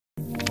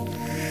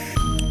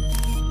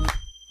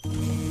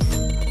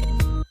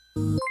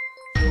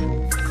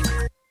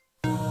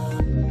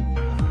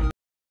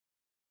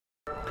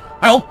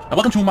Hi all, and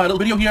welcome to my little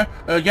video here.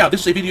 Yeah,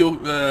 this is a video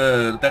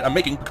that I'm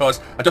making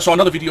because I just saw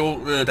another video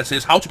that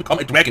says how to become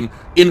a dragon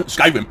in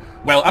Skyrim.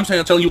 Well, I'm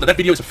telling you that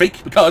video is a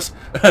fake because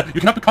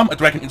you cannot become a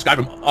dragon in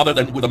Skyrim other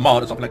than with a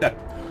mod or something like that.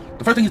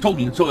 The first thing he told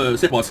me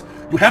said was,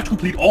 you have to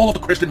complete all of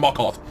the quests in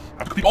Markarth. You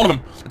have to complete all of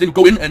them. And then you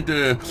go in and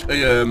the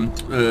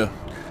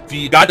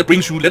guy that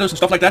brings you letters and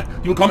stuff like that,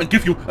 he will come and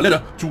give you a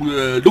letter to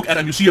look at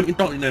a museum in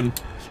up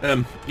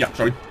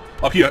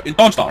here in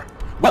Dawnstar.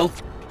 Well,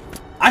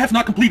 I have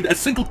not completed a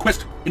single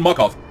quest in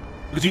Markarth.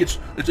 You can see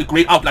it's a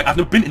grayed out, like I've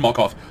never been in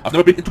Markarth. I've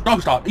never been into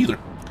Dawnstar either.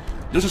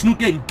 This is a new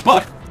game,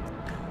 but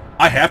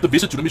I have the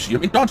visit to the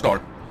museum in Dawnstar.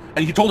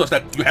 And he told us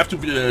that you have to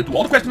do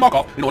all the quests in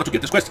Markarth in order to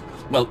get this quest.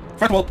 Well,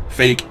 first of all,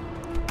 fake.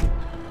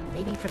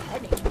 Maybe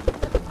preparing.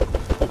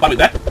 Oh, by the way,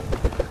 that.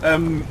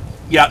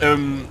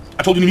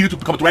 I told you needed to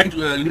become a dragon,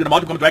 you needed a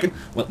mod to become a dragon.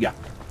 Well, yeah.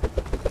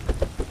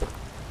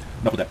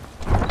 Enough of that.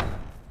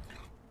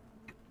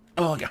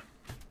 Oh, yeah.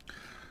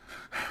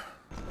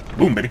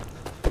 Boom, baby.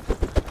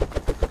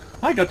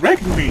 I got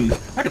dragon wings.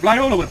 I can fly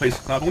all over the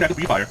place. I only have to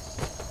breathe fire.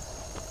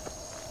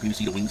 Can you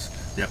see the wings?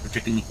 They're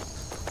protecting me.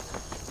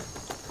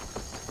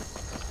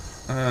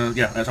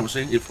 Yeah, as I was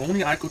saying, if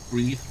only I could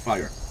breathe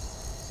fire.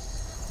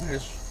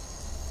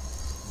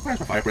 Where's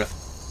my fire breath?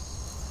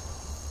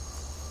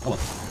 Hold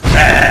on.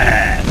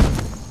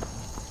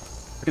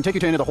 I can take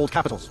you to any of the hold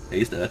capitals.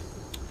 Hey, Dad.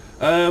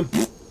 I'd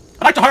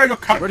like to hire your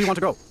car. Where do you want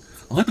to go?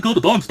 I'd like to go to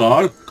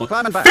Dawnstar.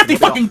 Climb and back. 50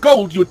 fucking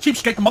gold, you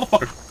cheapskate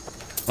motherfucker.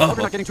 Hope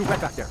you're not getting too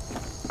wet back there.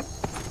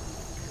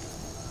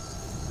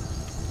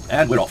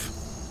 And we're off.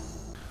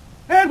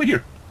 And we're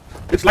here.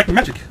 It's like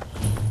magic.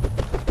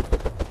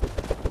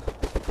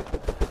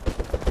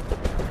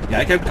 Yeah,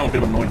 I can become a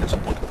bit of annoying at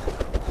some point.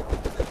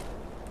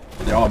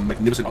 But they are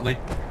magnificent, aren't they?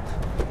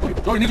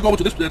 Okay, so you need to go over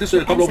to this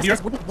couple over here.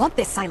 Wouldn't want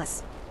this,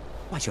 Silas.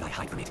 Why should I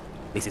hide from it?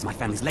 This is my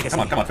family's legacy.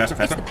 Come on, faster, It's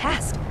faster. the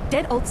past.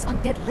 Dead oaths on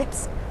dead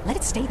lips. Let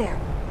it stay there.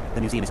 The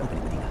museum is open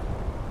in Medina.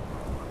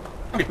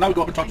 Okay, now we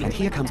go up and talk to And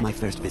here comes my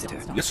first visitor.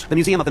 Yes. The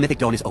Museum of the Mythic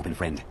Dawn is open,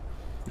 friend.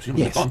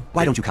 Yes.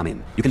 Why don't you come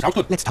in? You can. Sounds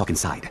good. Let's talk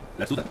inside.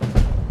 Let's do that.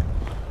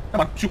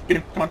 Come on, shoot, get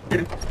in. Come on,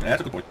 get in.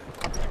 That's a good point.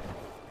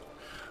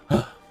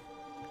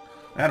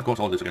 And of course,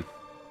 all this again.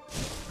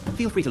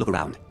 Feel free to look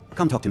around.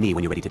 Come talk to me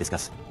when you're ready to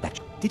discuss that.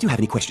 Did you have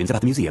any questions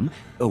about the museum,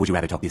 or would you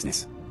rather talk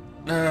business?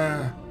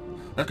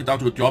 Let's get down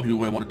to the job you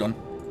wanted done.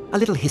 A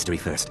little history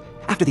first.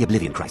 After the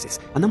Oblivion Crisis,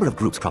 a number of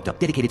groups cropped up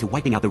dedicated to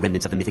wiping out the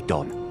remnants of the Mythic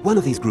Dawn. One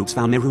of these groups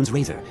found Mehrunes'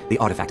 razor, the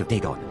artifact of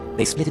Dagon.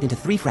 They split it into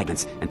 3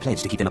 fragments and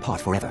pledged to keep them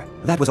apart forever.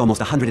 That was almost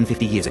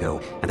 150 years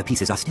ago, and the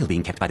pieces are still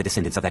being kept by the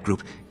descendants of that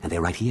group, and they're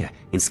right here,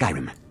 in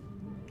Skyrim.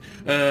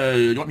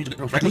 You want me to get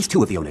those At least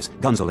 2 of the owners,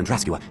 Gunzel and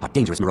Draskua, are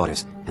dangerous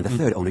marauders, and the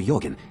third owner,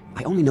 Jorgen,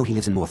 I only know he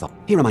lives in Morthal.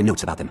 Here are my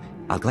notes about them.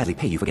 I'll gladly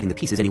pay you for getting the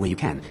pieces any way you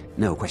can.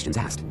 No questions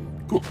asked.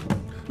 Cool.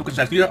 Lucas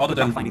has here other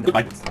than Finding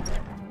goodbye.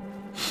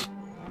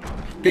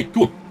 Okay,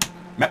 cool.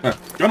 Map,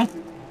 journal.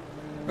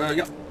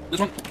 Yeah, this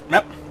one.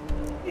 Map.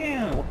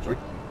 Yeah, oh, sorry.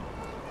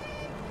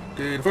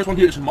 Okay, the first one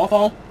here is in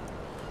Morthal.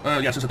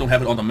 Yeah, since I don't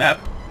have it on the map,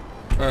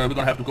 we're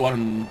gonna have to go out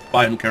and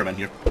buy a new caravan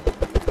here.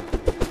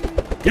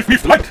 Give me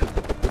flight!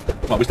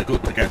 Well, I wish I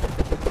could, but I can't.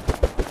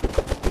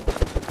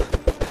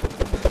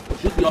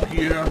 Should be up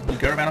here, the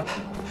caravan.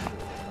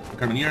 The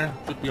caravaneer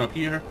should be up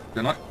here.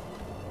 They're not.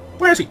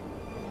 Where is he?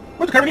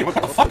 Where's the caravaneer? What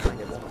the fuck?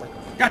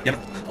 God damn it.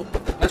 Oh,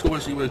 let's go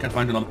and see where we can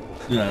find another.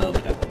 Oh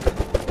my god.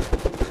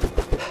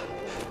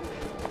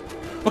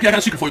 Okay, I got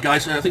a secret for you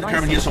guys. I think the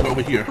caravan is somewhere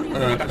over here.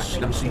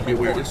 Let me see here.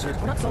 Where is it?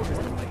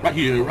 Right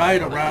here,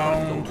 right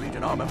around.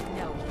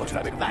 What should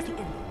I make of that?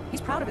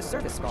 He's proud of his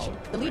service, Skull.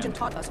 The Legion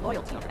taught us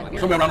loyalty.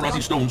 Somewhere around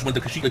these stones, when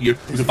the Kashyyyk here,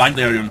 you can find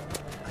their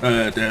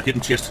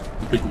hidden chest.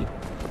 It's pretty cool.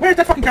 Where's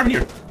that fucking caravan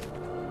here?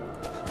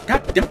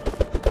 God damn it.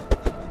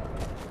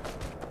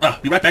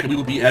 Be right back, and we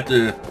will be at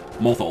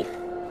Morthal.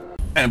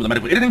 And with the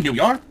medical editing, here we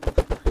are. I'm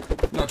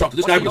gonna talk to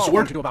this guy with a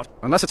sword.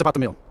 Unless it's about the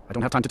meal. I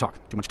don't have time to talk.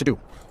 Too much to do.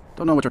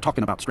 Don't know what you're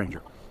talking about,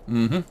 stranger.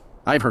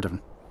 I've heard of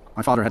him.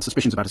 My father had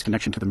suspicions about his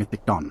connection to the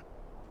Mythic Dawn.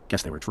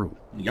 Guess they were true.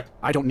 Yep.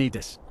 I don't need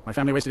this. My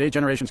family wasted 8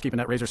 generations keeping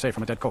that razor safe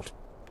from a dead cult.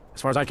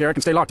 As far as I care, it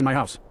can stay locked in my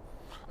house.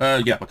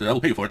 Yeah, but I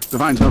will pay you for it.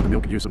 Divines know the mill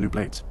could use some new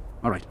blades.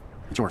 All right,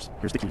 it's yours.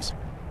 Here's the keys.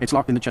 It's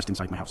locked in the chest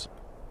inside my house.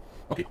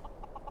 Okay.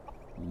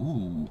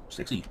 Ooh,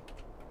 sexy.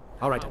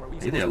 All right.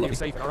 Hey there,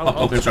 lovely.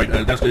 Oh, okay, sorry.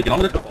 That's good. Get on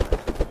with it.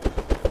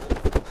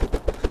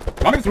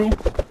 Coming through.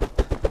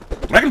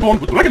 Dragonborn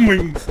with dragon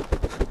wings.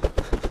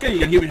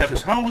 Okay, and here we have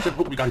his house, and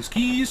we got his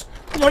keys.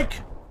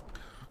 Like.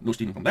 No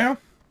stealing from there.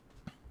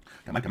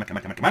 Come on.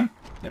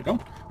 There we go.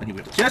 And here we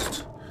have the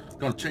chest.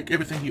 Gonna take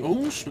everything he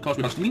owns, because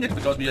we're not stealing it,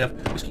 because we have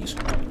his keys.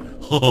 Now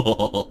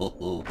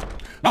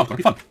it's gonna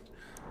be fun.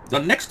 The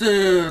next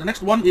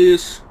one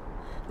is...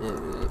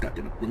 God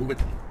damn it, remove it.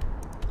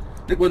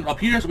 Next one up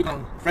here, so we're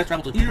gonna fast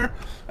travel to here,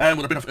 and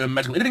with a bit of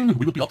magical editing,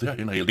 we will be up there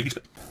in a lady's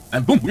bed.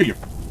 And boom, we're here.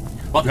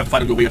 But we have to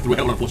fight our way through a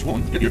hell of a force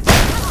one. Get here.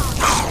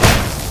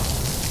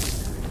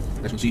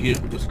 Let's see here.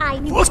 I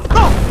knew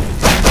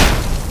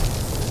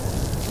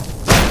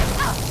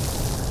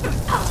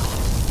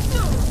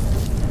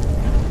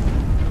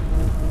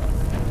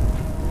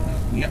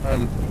Yeah,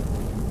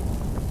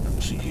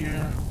 let's see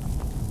here.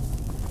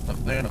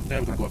 Nothing there, nothing there.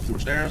 We're gonna go up through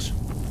the stairs.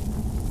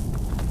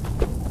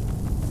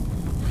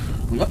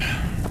 Going up.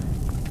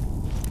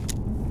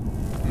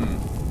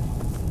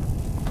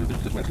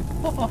 This way.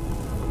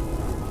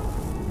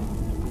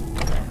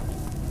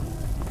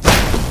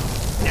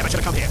 Never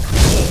should have come here.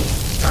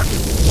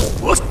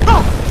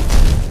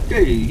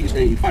 Okay, he's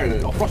a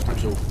fire or frost type,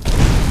 so.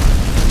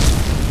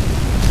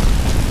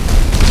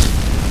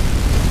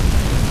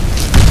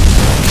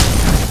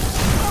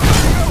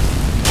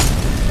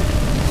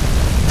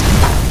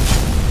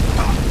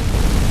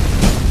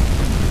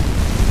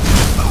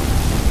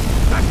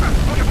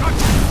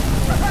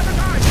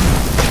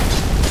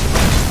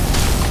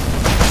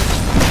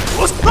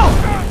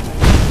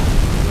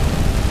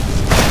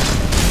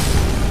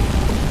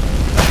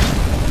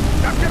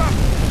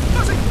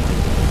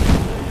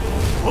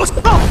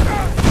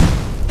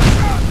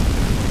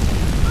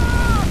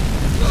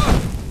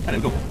 And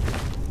then go.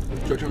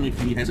 So tell me if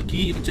he has a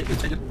key, you can take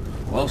it.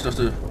 Well, it's just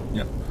a,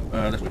 yeah,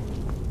 this way.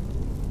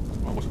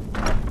 What was it?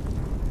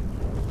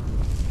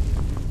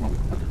 Wrong way.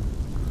 What?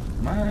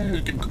 Am I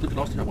getting completely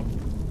lost here? What?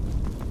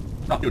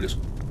 No, here it is.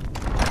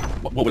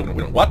 Wait a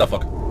minute. What the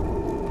fuck?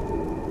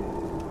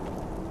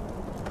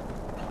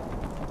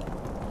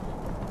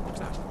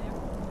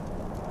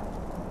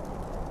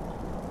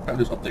 That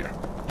is up there.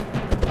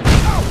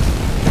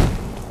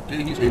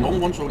 Okay, he's a long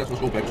one, so let's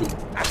go back to him.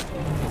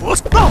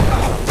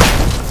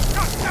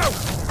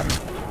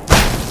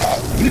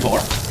 You need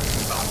horder.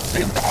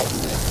 Damn.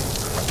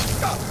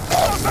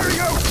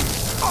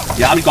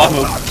 Yeah, I'm in god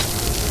mode.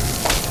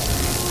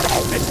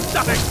 It's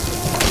nothing.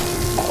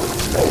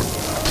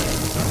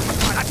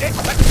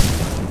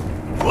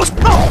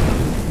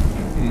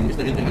 Is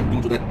there anything I can do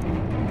to that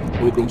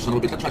overgrown son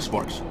of a bitch? Let's try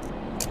sparks.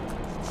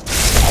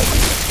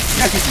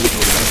 Yeah, he's doing it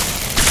over there.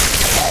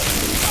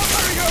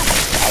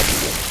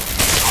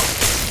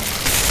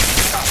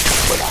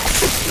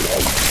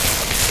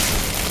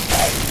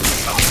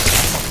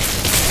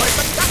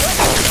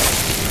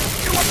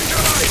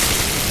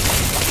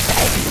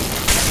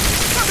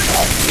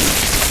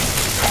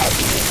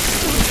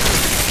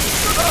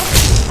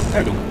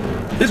 There we go.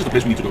 This is the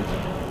place we need to go.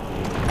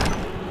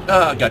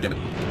 God damn it.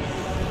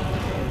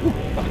 Ooh,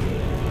 fuck it.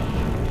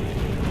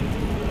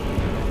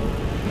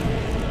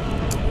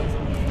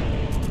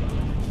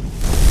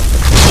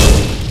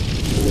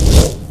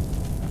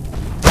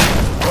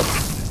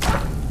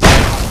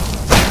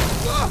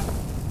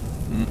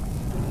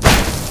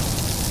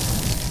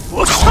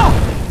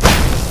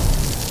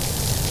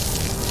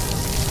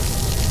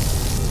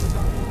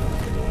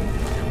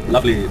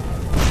 Lovely.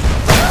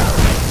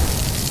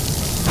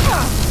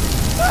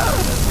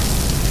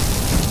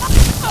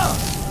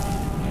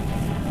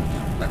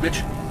 That bitch.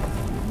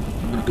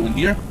 I'm gonna go in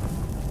here.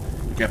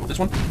 Be careful with this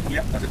one.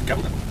 Yeah, that's it. Be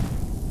careful then.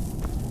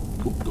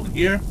 Cool. Go in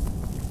here.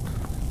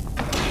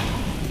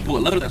 Pull a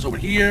lever that's over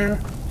here.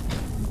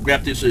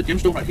 Grab this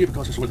gemstone right here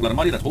because it's worth a lot of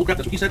money. That's bullcrap.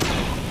 That's what he said.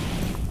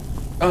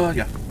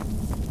 Yeah.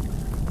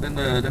 Then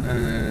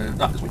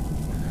this way.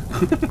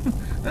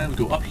 And we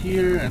go up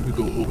here, and we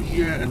go over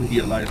here, and we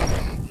hear a loud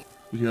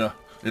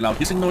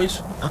hissing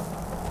noise. Huh?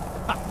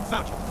 Ah,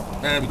 found you.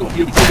 And we go up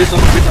here, we kill this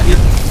other bitch right here.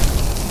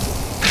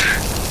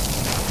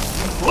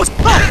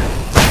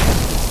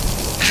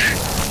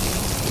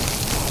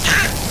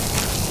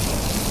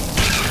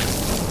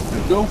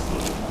 There we go.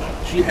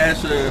 She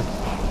has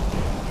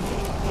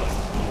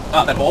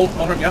that ball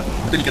on her, yeah.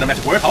 Then you get a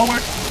magic word, power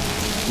word.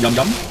 Yum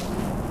yum.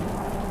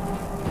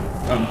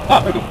 There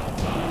we go.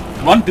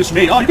 Run,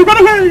 dismay. Oh, you can run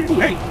away! Oh,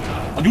 hey.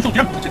 Unusual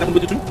gem. Take that one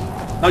with you too.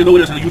 Now you know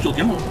it is an unusual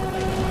gem.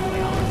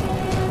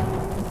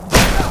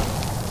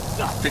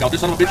 Take out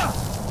this son of a bitch.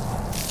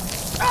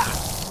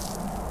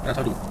 That's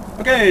how I do it.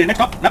 Okay, next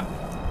up. Yep.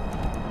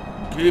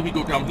 Okay, we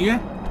go down here.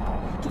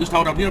 To this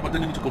tower down here, but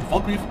then you need to go to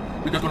Falkreef.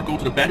 We're just gonna go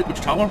to the bandit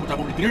witch tower, which I've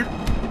already cleared.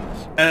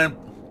 And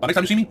by next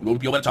time you see me, we will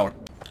be over the tower.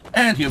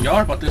 And here we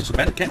are, but this is a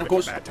bandit camp, of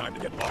course. Bad time to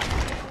get lost.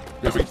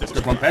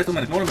 Just run past them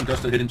and ignore them and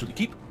just head into the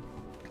keep.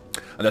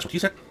 And that's what he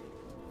said.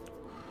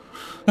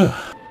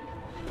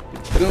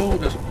 Go,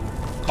 there's a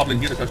goblin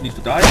here that just needs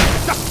to die.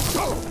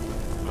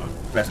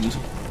 Fast and easy.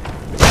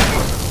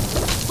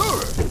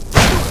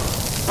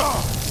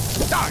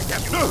 Die,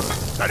 damn you!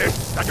 That is,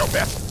 that's your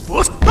best.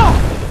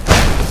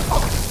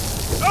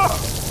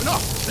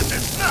 Enough! This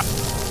is enough!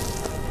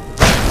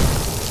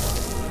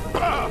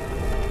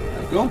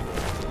 There we go.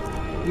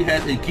 He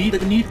has a key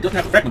that you need. He doesn't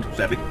have a fragment,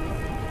 sadly.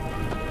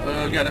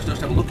 Yeah, let's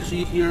just have a look to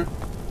see here.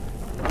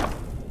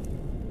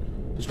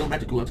 There's no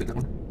magic. Cool, I'll take that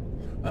one.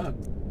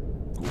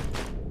 Cool.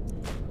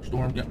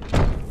 Storm, yeah.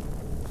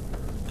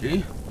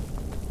 Okay.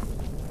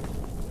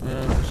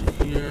 Let's see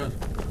here.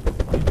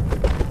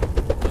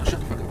 Shut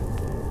the fuck up.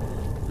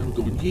 Then we'll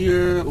go in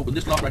here, open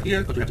this lock right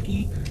here, because we have the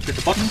key. Hit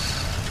the button.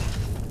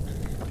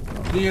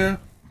 Down here.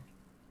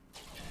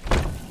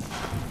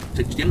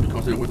 Take these gems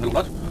because they're worth a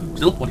lot.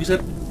 Still, what he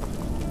said.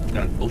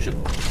 Nah, bullshit.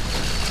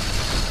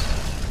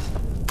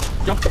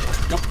 Jump,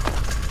 jump.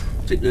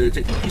 Take the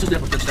pieces there,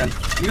 but just stand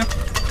here.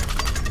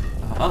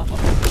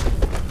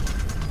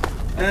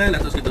 And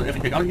let's just get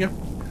everything out of here.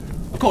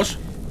 Of course,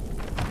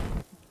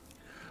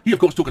 he of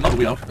course took another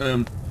way out.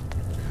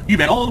 He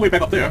ran all the way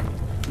back up there.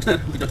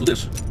 Instead, we can just do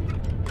this.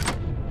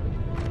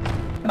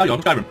 And now you're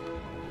on Skyrim.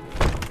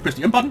 Press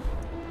the M button,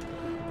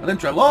 and then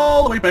travel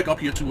all the way back up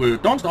here to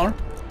Dawnstar.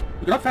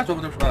 You cannot fast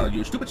over there,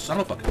 you stupid son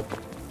of a fuck.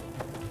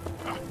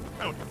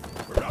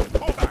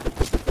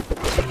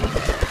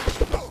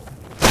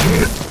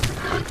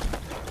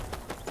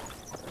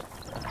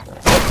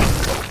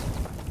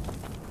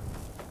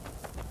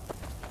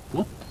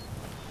 Cool.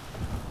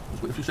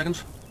 Let's wait a few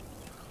seconds.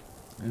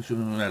 Let's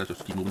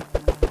just keep moving.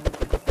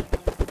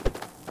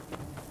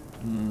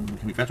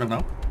 Can we fast travel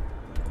now?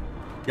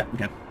 Yeah, we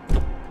can.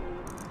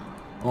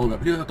 All the way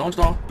up here,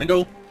 Dawnstar,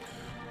 bingo.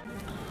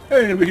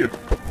 Hey, we're here.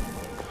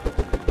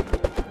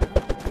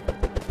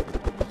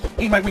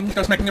 Ain't my wings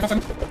just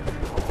magnificent?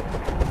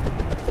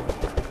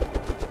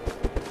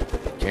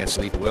 Can't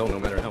sleep well no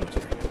matter how much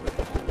you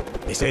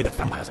drink. They say that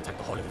vampires attack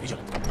the Hall of the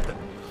Vigilant.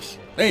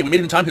 Hey, we made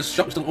it in time. His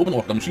shop is still open,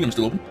 or the machine is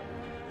still open.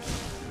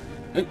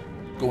 Hey,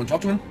 go and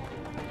talk to him.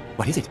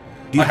 What is it?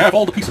 I have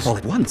all the pieces. All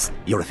at once.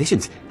 You're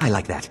efficient. I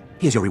like that.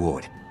 Here's your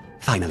reward.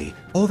 Finally,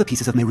 all the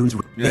pieces of Mehrunes.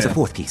 There's a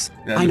fourth piece.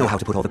 I know how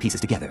to put all the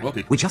pieces together.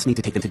 Okay. We just need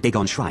to take them to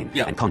Dagon's shrine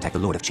and contact the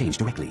Lord of Change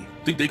directly.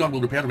 Think Dagon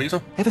will repair the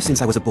razor? Ever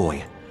since I was a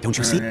boy. Don't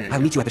you see?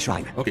 I'll meet you at the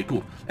shrine. Okay,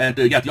 cool. And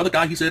yeah, the other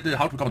guy, he said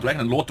how to become a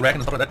dragon and Lord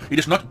Dragon and stuff like that. It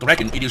is not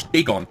Dragon, it is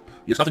Dagon.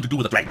 It has nothing to do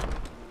with a dragon.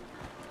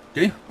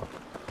 Okay?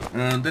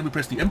 And then we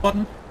press the M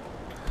button.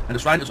 And the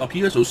shrine is up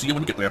here, so see you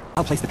when we get there.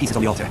 I'll place the pieces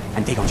on the altar,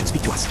 and Dagon should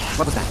speak to us.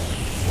 What was that?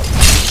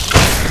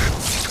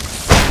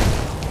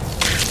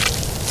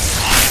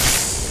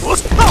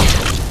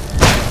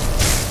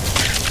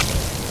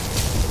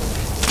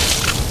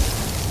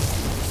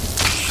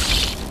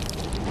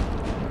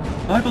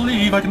 I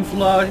believe I can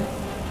fly.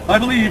 I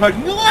believe I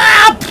can...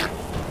 Ah!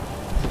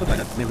 Something like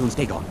that. Mehrunes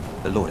Dagon,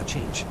 the Lord of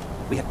Change.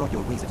 We have brought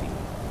your razor to you.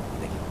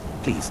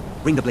 Please,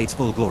 bring the blade's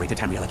full glory to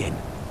Tamriel again.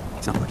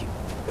 It's not working.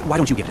 Why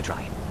don't you give it a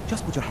try?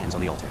 Just put your hands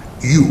on the altar.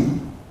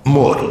 You,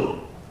 mortal,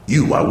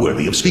 you are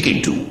worthy of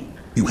speaking to.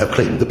 You have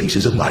claimed the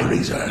pieces of my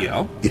razor.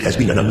 Yeah? It has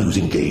been an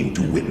amusing game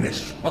to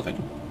witness. Well, thank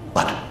you.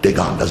 But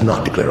Dagon does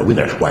not declare a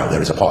winner while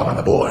there is a pawn on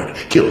the board.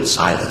 Kill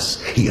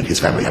Silas. He and his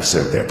family have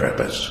served their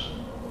purpose.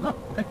 Oh,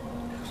 okay.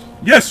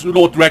 Yes,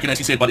 Lord Dragon, as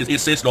he said, but it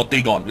says Lord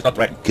Dagon. It's not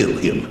Dragon. Kill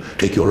him.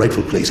 Take your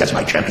rightful place as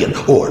my champion,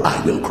 or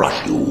I will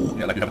crush you.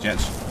 Yeah, like you have a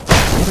chance.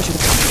 Never should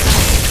have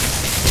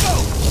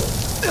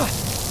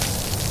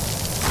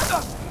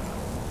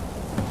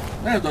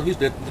That's done. He's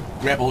dead.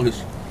 Grab all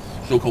his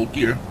so-called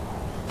gear.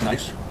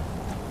 Nice.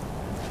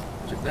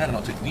 Take that, and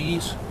I'll take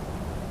these.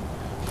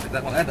 Take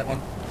that one and that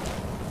one.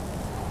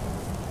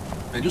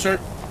 And you, sir.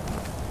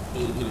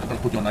 I'm gonna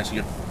put you on nice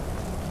here.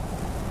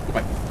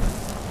 Goodbye.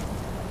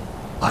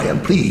 I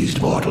am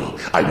pleased, mortal.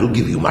 I will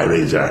give you my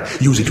razor.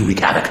 Use it to wreak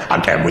havoc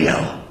on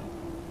Tamriel.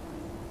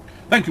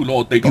 Thank you,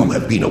 Lord Dagon. You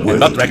have been a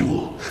worthy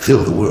tool.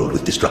 Fill the world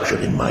with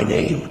destruction in my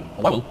name.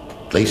 Oh, I will.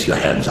 Place your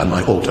hands on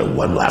my altar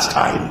one last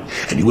time,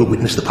 and you will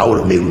witness the power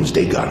of Mehrunes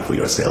Dagon for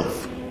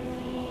yourself.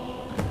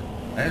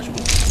 As you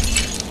will.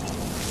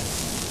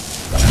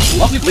 What a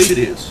lovely blade it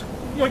is.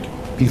 Yoink.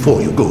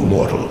 Before you go,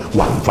 mortal,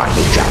 one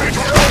final challenge.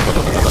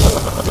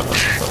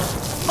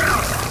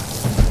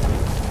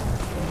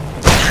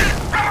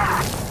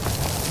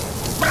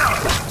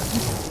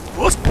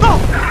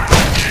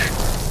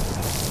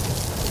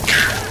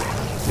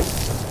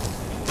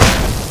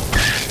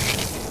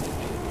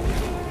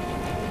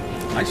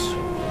 Nice.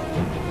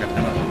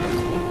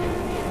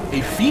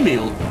 A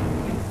female.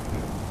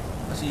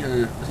 Let's see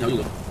how you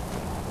look.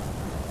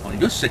 Oh,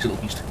 you're a sexy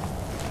little beast.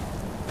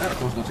 And of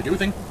course, gonna take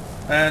everything.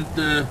 And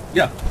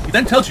yeah, he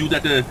then tells you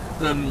that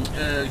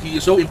he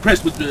is so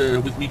impressed with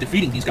me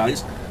defeating these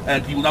guys,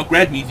 and he will now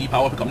grant me the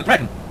power of becoming a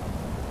dragon.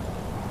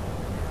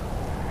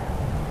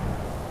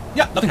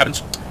 Yeah, nothing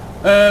happens.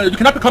 You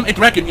cannot become a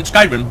dragon in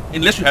Skyrim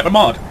unless you have a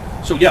mod.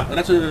 So yeah, and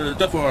that's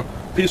just for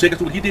pity's sake.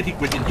 That's what he did. He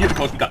went in here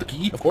because we got the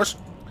key, of course.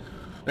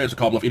 There's a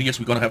couple of idiots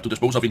we're gonna have to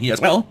dispose of in here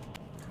as well.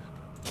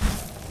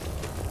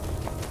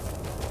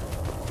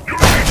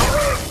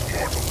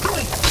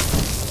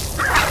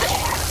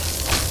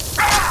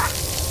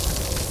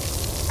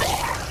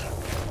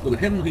 Look at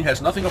him, he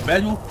has nothing of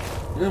value.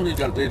 Yeah, he's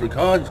got a daily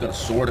card, he's got a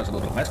sword, that's a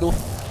little magical.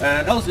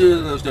 And else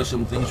there's just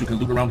some things you can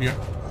loot around here.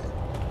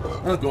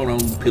 I'll go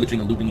around pillaging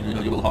and looting your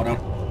little heart out.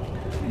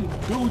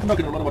 Go, you're not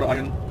gonna run out of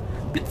iron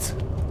bits.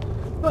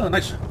 Oh,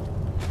 nice.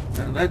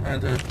 And that,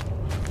 and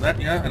that,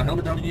 yeah, and a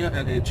helmet down here,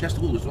 and a chest.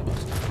 Ooh,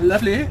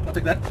 lovely. I'll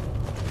take that.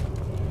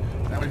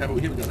 Now we have over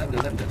here, we got that, we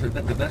got that, we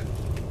got that.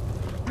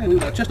 And we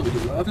got a chest over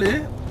here, lovely.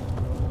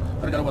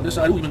 And I got on this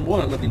side, ooh, even more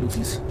lovely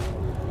lootsies.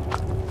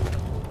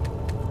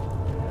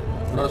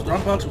 Another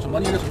strong box with some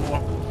money in it, some more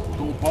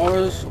gold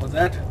bars, some of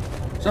that,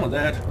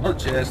 another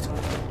chest.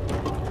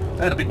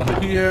 And a big one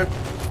right here.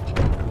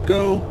 There we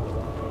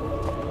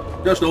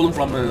go. Just stolen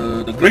from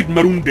the great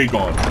Mehrunes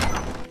Dagon.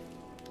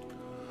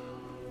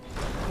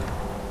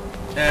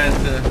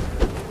 And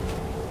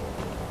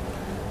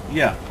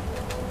yeah.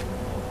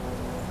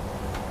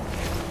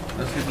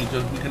 Let's see, we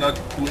cannot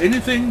do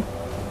anything.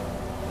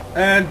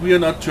 And we are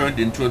not turned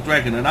into a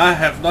dragon. And I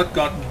have not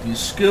gotten the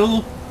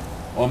skill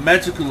or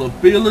magical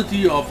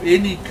ability of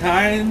any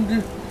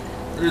kind.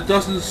 It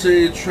doesn't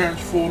say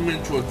transform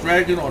into a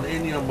dragon on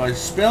any of my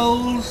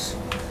spells.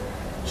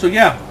 So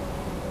yeah.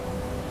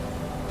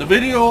 The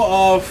video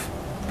of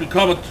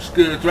become a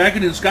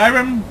dragon in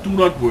Skyrim do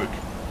not work.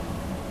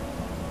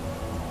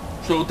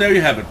 So there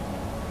you have it.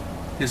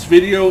 His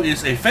video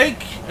is a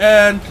fake,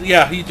 and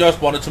yeah, he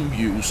just wanted some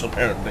views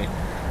apparently.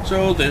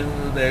 So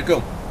there you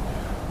go.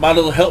 My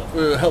little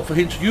helpful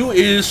hint to you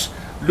is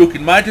look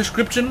in my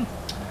description,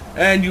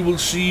 and you will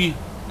see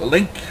the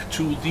link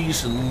to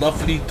these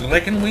lovely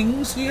dragon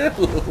wings here.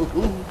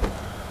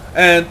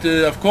 And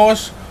of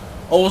course,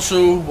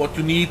 also what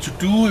you need to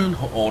do in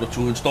order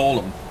to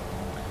install them.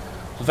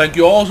 So thank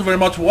you all so very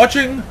much for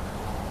watching,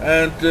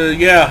 and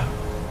yeah,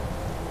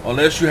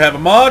 unless you have a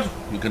mod,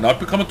 you cannot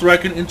become a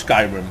dragon in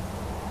Skyrim.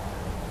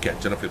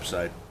 Catch you on the flip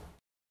side.